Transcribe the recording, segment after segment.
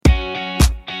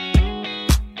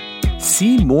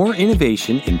See more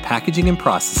innovation in packaging and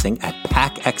processing at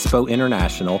Pack Expo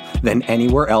International than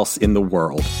anywhere else in the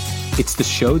world. It's the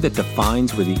show that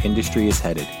defines where the industry is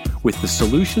headed, with the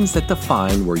solutions that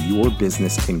define where your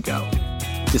business can go.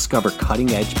 Discover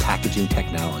cutting-edge packaging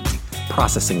technology,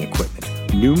 processing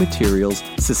equipment, new materials,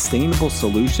 sustainable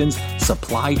solutions,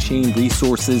 supply chain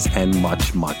resources, and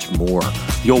much, much more.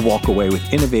 You'll walk away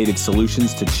with innovative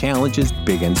solutions to challenges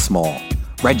big and small.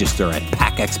 Register at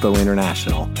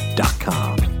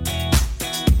packexpointernational.com.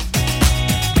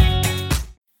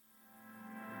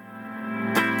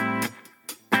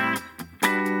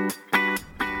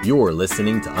 You're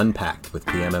listening to Unpacked with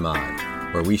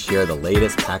PMMI, where we share the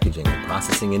latest packaging and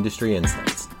processing industry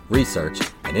insights, research,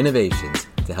 and innovations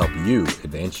to help you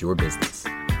advance your business.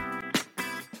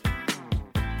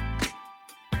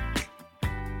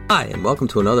 Hi, and welcome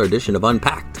to another edition of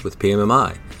Unpacked with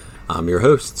PMMI. I'm your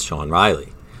host, Sean Riley.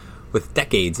 With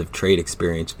decades of trade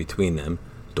experience between them,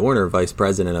 Dorner Vice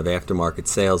President of Aftermarket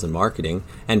Sales and Marketing,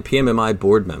 and PMMI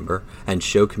Board Member and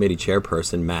Show Committee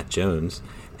Chairperson Matt Jones,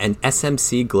 and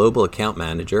SMC Global Account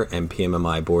Manager and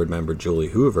PMMI Board Member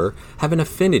Julie Hoover have an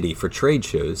affinity for trade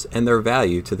shows and their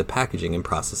value to the packaging and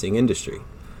processing industry.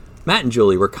 Matt and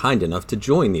Julie were kind enough to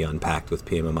join the Unpacked with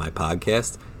PMMI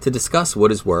podcast to discuss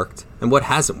what has worked and what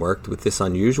hasn't worked with this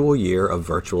unusual year of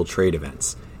virtual trade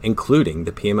events, including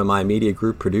the PMMI Media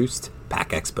Group produced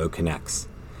Pack Expo Connects.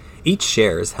 Each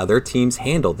shares how their teams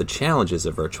handled the challenges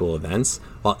of virtual events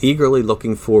while eagerly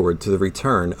looking forward to the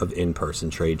return of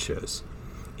in-person trade shows.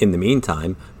 In the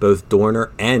meantime, both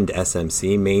Dorner and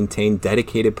SMC maintain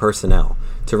dedicated personnel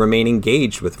to remain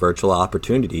engaged with virtual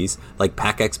opportunities like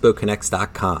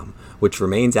PackExpoConnects.com, which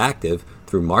remains active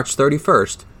through March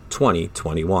 31st,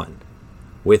 2021.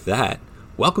 With that,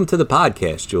 welcome to the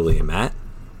podcast, Julie and Matt.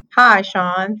 Hi,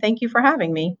 Sean. Thank you for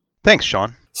having me. Thanks,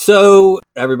 Sean. So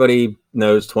everybody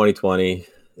knows 2020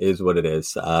 is what it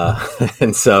is.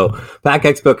 And so Pack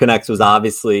Expo Connects was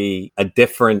obviously a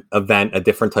different event, a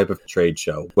different type of trade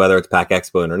show, whether it's Pack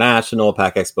Expo International,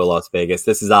 Pack Expo Las Vegas.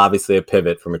 This is obviously a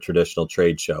pivot from a traditional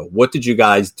trade show. What did you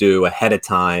guys do ahead of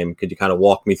time? Could you kind of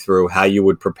walk me through how you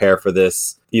would prepare for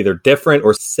this, either different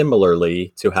or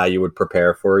similarly to how you would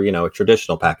prepare for, a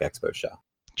traditional Pack Expo show?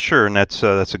 Sure, and that's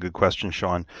a good question,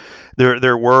 Sean.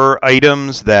 There were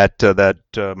items that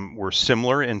were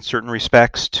similar in certain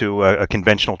respects to a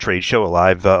conventional trade show, a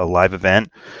live event,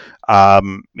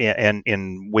 and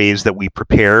in ways that we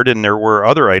prepared. And there were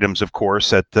other items, of course,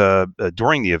 that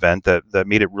during the event that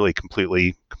made it really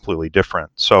completely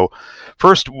different. So,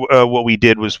 first, what we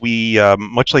did was we,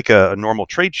 much like a normal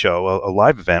trade show, a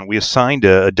live event, we assigned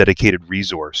a dedicated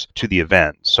resource to the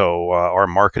event. So our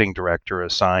marketing director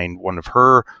assigned one of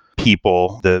her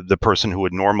people, the person who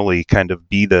would normally kind of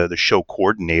be the show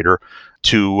coordinator,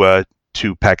 to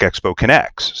Pack Expo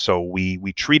Connects. So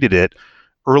we treated it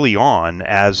early on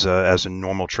as a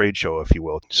normal trade show, if you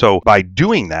will. So by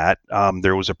doing that,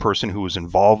 there was a person who was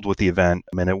involved with the event,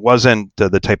 and it wasn't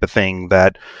the type of thing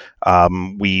that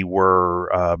we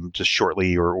were just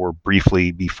shortly or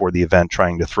briefly before the event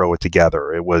trying to throw it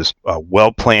together. It was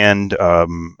well planned. I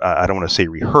don't want to say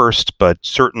rehearsed, but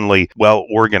certainly well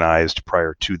organized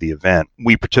prior to the event.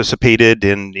 We participated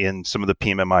in some of the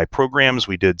PMMI programs.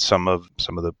 We did some of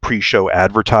the pre-show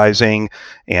advertising,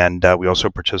 and we also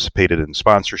participated in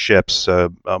sponsorships,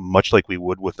 much like we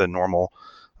would with a normal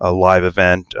live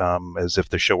event, as if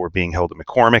the show were being held at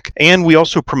McCormick. And we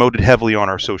also promoted heavily on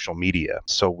our social media.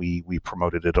 So we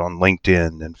promoted it on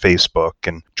LinkedIn and Facebook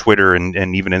and Twitter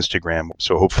and even Instagram.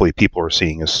 So hopefully people are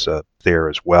seeing us there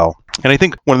as well. And I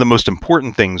think one of the most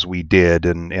important things we did,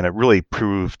 and it really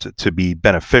proved to be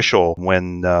beneficial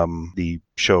when the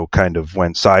show kind of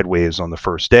went sideways on the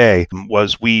first day,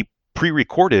 was we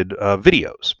pre-recorded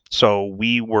videos. So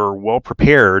we were well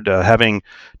prepared, having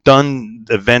done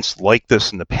events like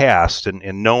this in the past,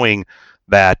 and knowing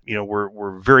that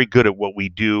we're very good at what we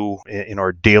do in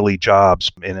our daily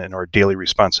jobs and in our daily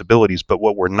responsibilities. But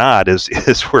what we're not is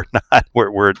we're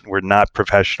not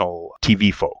professional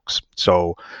TV folks.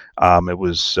 So it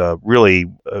was really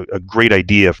a great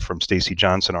idea from Stacy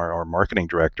Johnson, our marketing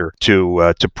director,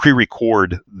 to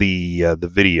pre-record the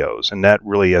videos, and that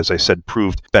really, as I said,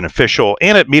 proved beneficial,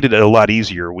 and it made it a lot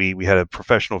easier. We had a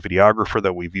professional videographer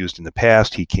that we've used in the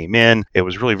past. He came in. It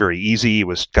was really very easy. It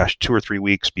was 2 or 3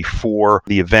 weeks before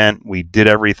the event. We did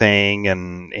everything,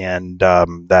 and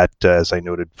that, as I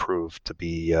noted, proved to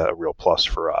be a real plus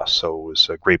for us. So it was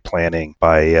great planning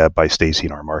by Stacy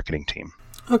and our marketing team.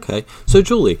 Okay. So,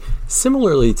 Julie,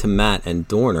 similarly to Matt and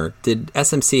Dorner, did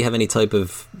SMC have any type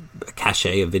of cache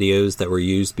of videos that were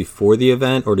used before the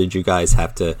event, or did you guys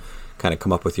have to kind of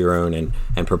come up with your own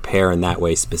and prepare in that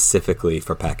way specifically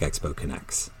for Pack Expo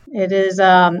Connects? It is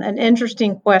an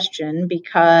interesting question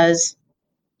because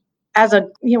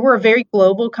we're a very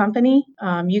global company.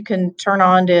 You can turn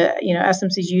on to,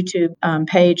 SMC's YouTube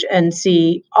page and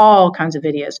see all kinds of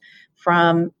videos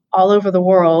from all over the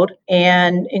world,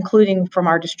 and including from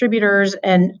our distributors.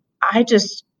 And I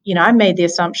just, I made the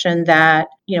assumption that,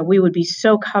 we would be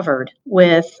so covered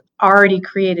with already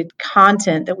created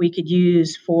content that we could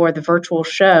use for the virtual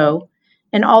show.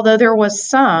 And although there was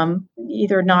some,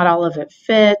 either not all of it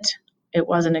fit, it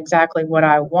wasn't exactly what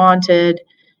I wanted,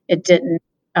 it didn't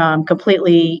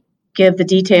completely give the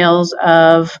details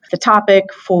of the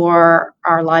topic for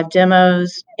our live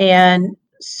demos. And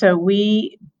so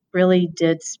we really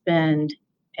did spend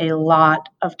a lot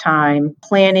of time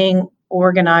planning,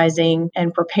 organizing,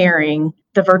 and preparing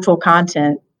the virtual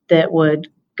content that would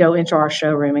go into our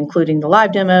showroom, including the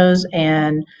live demos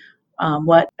and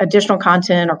what additional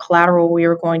content or collateral we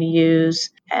were going to use.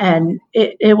 And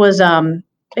it was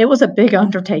a big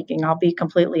undertaking, I'll be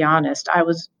completely honest. I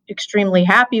was extremely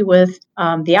happy with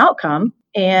the outcome.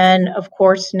 And of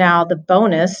course, now the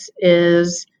bonus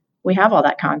is we have all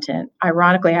that content.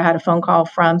 Ironically, I had a phone call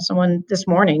from someone this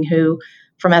morning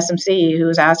from SMC who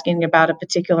was asking about a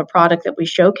particular product that we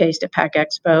showcased at Pack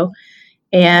Expo.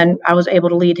 And I was able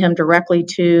to lead him directly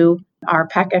to our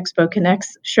Pack Expo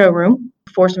Connects showroom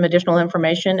for some additional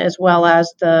information, as well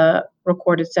as the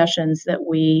recorded sessions that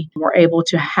we were able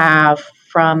to have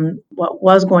from what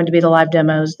was going to be the live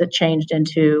demos that changed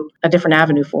into a different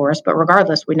avenue for us. But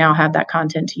regardless, we now have that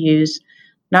content to use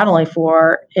not only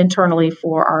for internally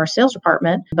for our sales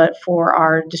department, but for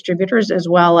our distributors, as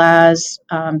well as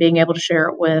being able to share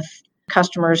it with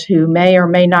customers who may or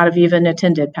may not have even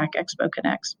attended Pack Expo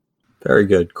Connects. Very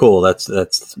good. Cool.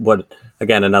 That's what,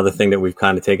 again, another thing that we've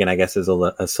kind of taken, I guess, as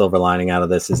a silver lining out of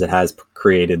this is it has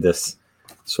created this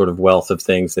sort of wealth of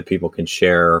things that people can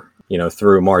share,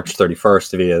 through March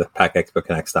 31st via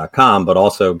packexpoconnects.com, but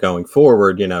also going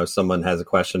forward, someone has a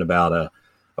question about a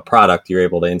product, you're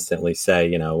able to instantly say,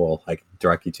 well, I can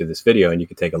direct you to this video and you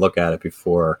can take a look at it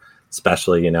before,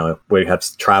 especially, we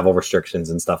have travel restrictions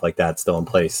and stuff like that still in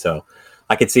place. So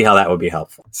I could see how that would be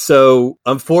helpful. So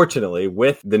unfortunately,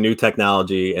 with the new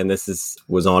technology, and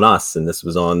was on us and this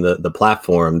was on the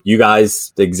platform, you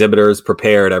guys, the exhibitors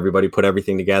prepared, everybody put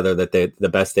everything together that the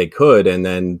best they could. And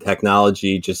then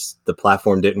technology, the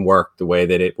platform didn't work the way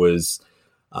that it was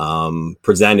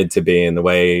presented to be and the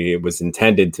way it was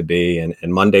intended to be. And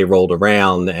Monday rolled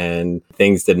around and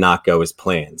things did not go as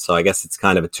planned. So I guess it's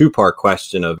kind of a two-part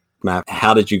question of, Matt,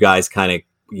 how did you guys kind of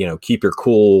keep your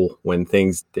cool when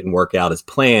things didn't work out as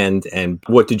planned? And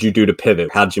what did you do to pivot?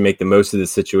 How did you make the most of the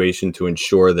situation to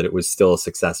ensure that it was still a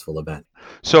successful event?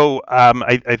 So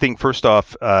I think first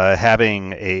off,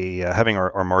 having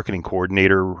our marketing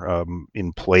coordinator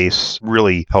in place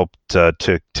really helped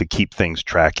to keep things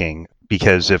tracking.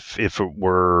 Because if it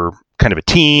were kind of a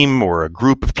team or a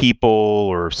group of people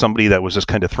or somebody that was just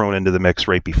kind of thrown into the mix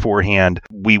right beforehand,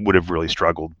 we would have really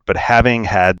struggled. But having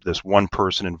had this one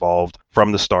person involved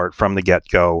from the start, from the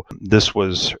get-go, this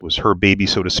was her baby,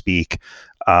 so to speak.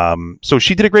 So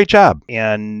she did a great job,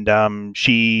 and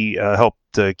she helped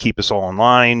to keep us all in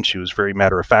line. She was very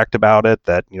matter of fact about it,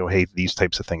 that, hey, these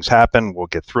types of things happen, we'll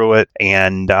get through it.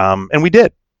 And we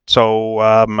did. So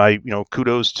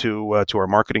kudos to our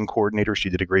marketing coordinator. She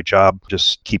did a great job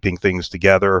just keeping things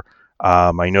together.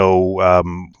 I know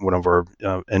one of our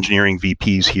engineering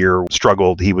VPs here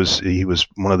struggled. He was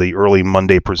one of the early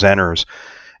Monday presenters,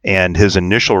 and his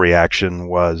initial reaction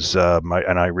was,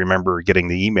 and I remember getting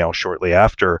the email shortly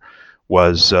after,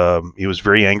 was he was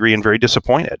very angry and very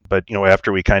disappointed. But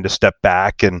after we kind of stepped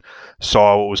back and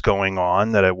saw what was going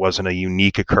on, that it wasn't a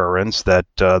unique occurrence, that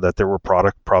there were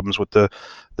product problems with the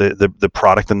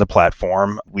product and the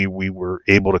platform, we were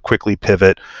able to quickly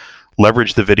pivot,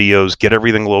 leverage the videos, get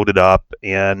everything loaded up,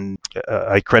 and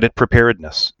I credit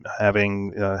preparedness.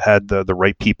 Having had the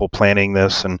right people planning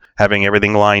this and having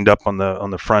everything lined up on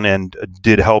the front end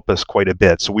did help us quite a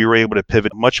bit. So we were able to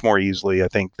pivot much more easily, I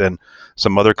think, than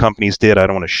some other companies did. I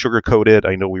don't want to sugarcoat it.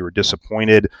 I know we were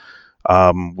disappointed.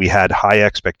 We had high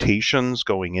expectations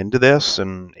going into this,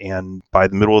 and by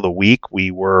the middle of the week, we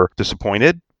were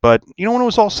disappointed. But, when it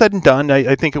was all said and done,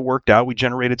 I think it worked out. We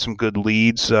generated some good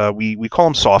leads. We call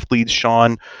them soft leads,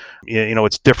 Sean.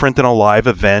 It's different than a live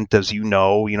event, as you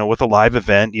know. With a live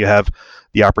event, you have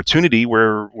the opportunity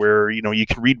where you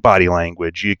can read body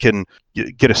language. You can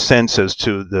get a sense as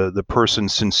to the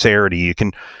person's sincerity. You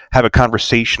can have a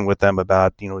conversation with them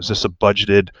about, is this a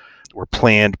budgeted or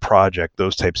planned project,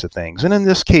 those types of things. And in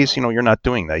this case, you're not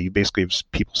doing that. You basically have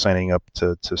people signing up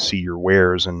to see your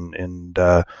wares and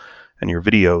your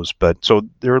videos. But so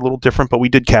they're a little different, but we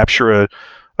did capture a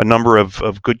number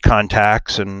of good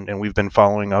contacts, and we've been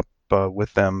following up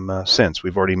with them since.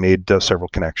 We've already made several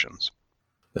connections.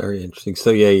 Very interesting. So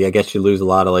yeah, I guess you lose a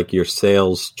lot of like your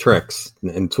sales tricks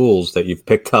and tools that you've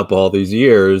picked up all these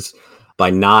years by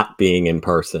not being in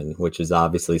person, which is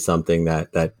obviously something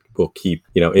that will keep,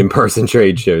 in-person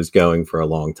trade shows going for a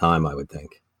long time, I would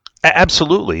think.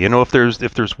 Absolutely. If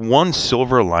there's one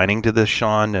silver lining to this,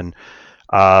 Sean, and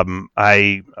I'm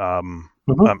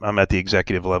at the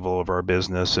executive level of our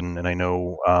business, and I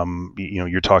know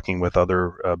you're talking with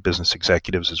other business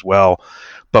executives as well,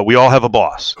 but we all have a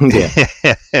boss. Yeah.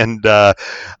 And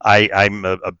I'm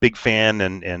a big fan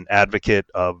and advocate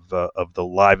of the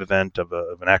live event of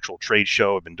an actual trade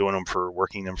show. I've been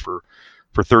working them for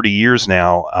 30 years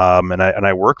now, and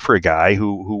I work for a guy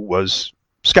who was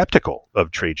skeptical of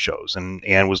trade shows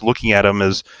and was looking at them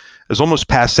as almost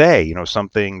passé,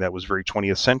 something that was very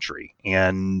 20th century.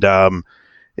 And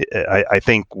I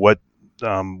think what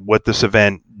this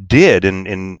event did,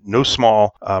 in no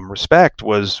small respect,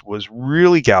 was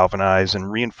really galvanize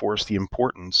and reinforce the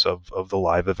importance of the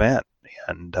live event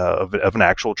and of an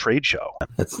actual trade show.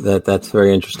 That's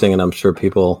very interesting, and I'm sure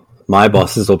my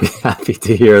bosses will be happy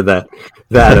to hear that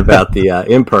about the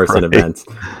in-person events.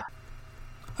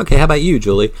 Okay, how about you,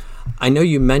 Julie? I know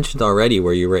you mentioned already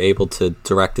where you were able to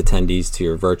direct attendees to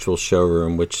your virtual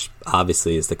showroom, which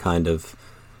obviously is the kind of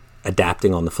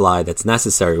adapting on the fly that's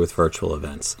necessary with virtual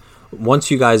events. Once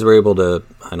you guys were able to,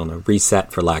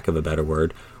 reset for lack of a better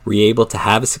word, were you able to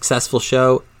have a successful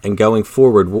show? And going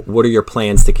forward, what are your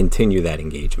plans to continue that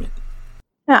engagement?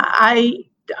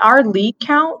 Our lead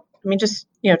count,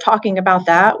 talking about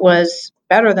that, was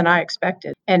better than I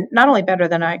expected. And not only better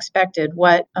than I expected,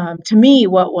 what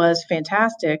was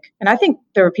fantastic, and I think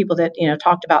there were people that,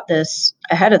 talked about this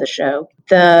ahead of the show,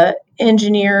 the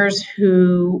engineers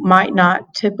who might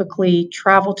not typically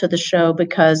travel to the show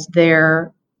because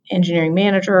their engineering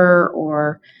manager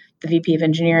or the VP of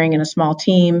engineering in a small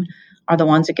team are the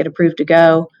ones that get approved to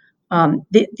go.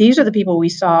 These are the people we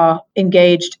saw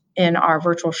engaged in our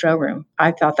virtual showroom.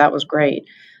 I thought that was great.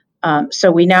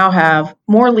 So we now have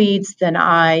more leads than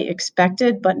I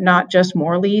expected, but not just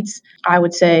more leads. I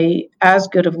would say as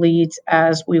good of leads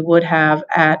as we would have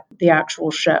at the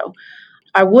actual show.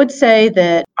 I would say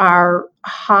that our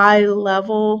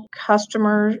high-level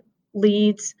customer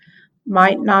leads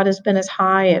might not have been as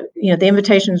high. The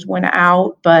invitations went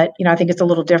out, but, I think it's a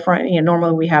little different.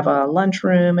 Normally we have a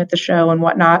lunchroom at the show and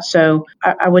whatnot. So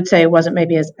I would say it wasn't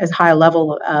maybe as high a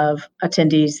level of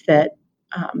attendees that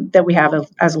we have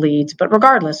as leads. But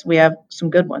regardless, we have some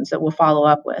good ones that we'll follow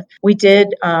up with. We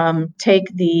did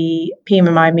take the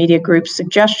PMMI Media Group's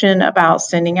suggestion about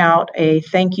sending out a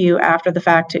thank you after the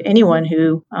fact to anyone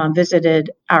who visited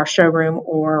our showroom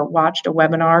or watched a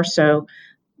webinar. So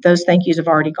those thank yous have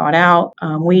already gone out.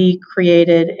 We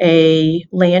created a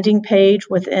landing page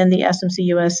within the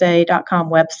smcusa.com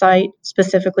website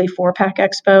specifically for PACK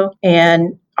Expo,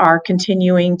 and are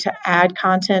continuing to add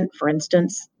content. For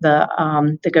instance, the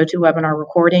GoToWebinar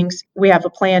recordings. We have a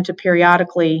plan to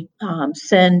periodically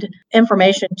send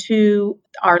information to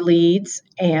our leads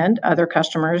and other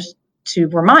customers to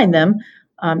remind them,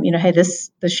 hey,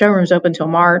 the showroom's open till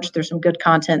March. There's some good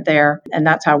content there, and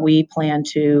that's how we plan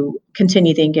to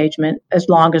continue the engagement as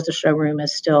long as the showroom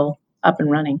is still up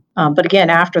and running. But again,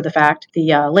 after the fact,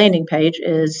 the landing page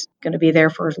is going to be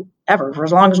there for as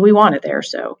long as we want it there.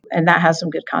 So, and that has some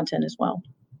good content as well.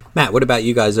 Matt, what about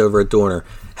you guys over at Dorner?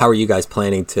 How are you guys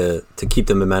planning to keep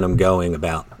the momentum going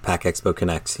about PACK Expo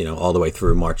Connects, all the way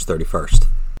through March 31st?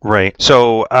 Right.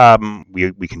 So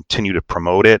we continue to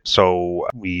promote it. So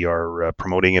we are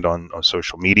promoting it on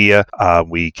social media.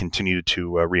 We continue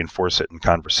to reinforce it in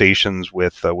conversations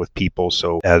with people.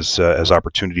 So as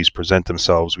opportunities present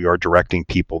themselves, we are directing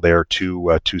people there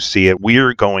to see it. We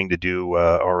are going to do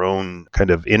our own kind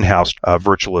of in-house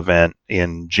virtual event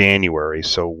in January.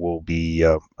 So we'll be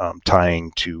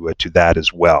tying to that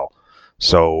as well.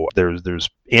 So there's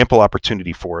ample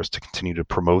opportunity for us to continue to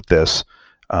promote this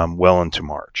well into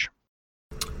March.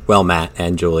 Well, Matt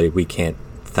and Julie, we can't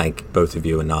thank both of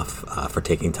you enough for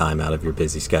taking time out of your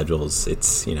busy schedules.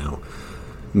 It's,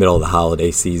 middle of the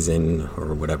holiday season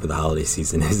or whatever the holiday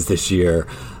season is this year.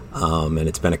 And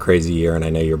it's been a crazy year, and I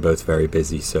know you're both very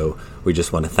busy. So we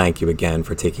just want to thank you again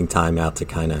for taking time out to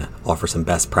kind of offer some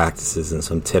best practices and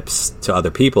some tips to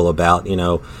other people about,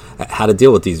 how to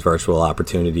deal with these virtual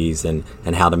opportunities and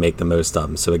how to make the most of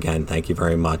them. So again, thank you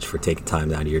very much for taking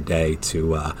time out of your day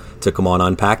to come on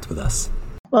Unpacked with us.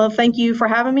 Well, thank you for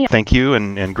having me. Thank you,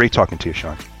 and great talking to you,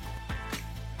 Sean.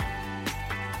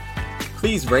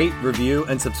 Please rate, review,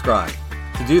 and subscribe.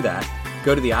 To do that,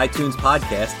 Go to the iTunes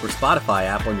podcast or Spotify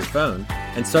app on your phone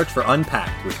and search for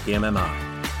Unpacked with PMMI.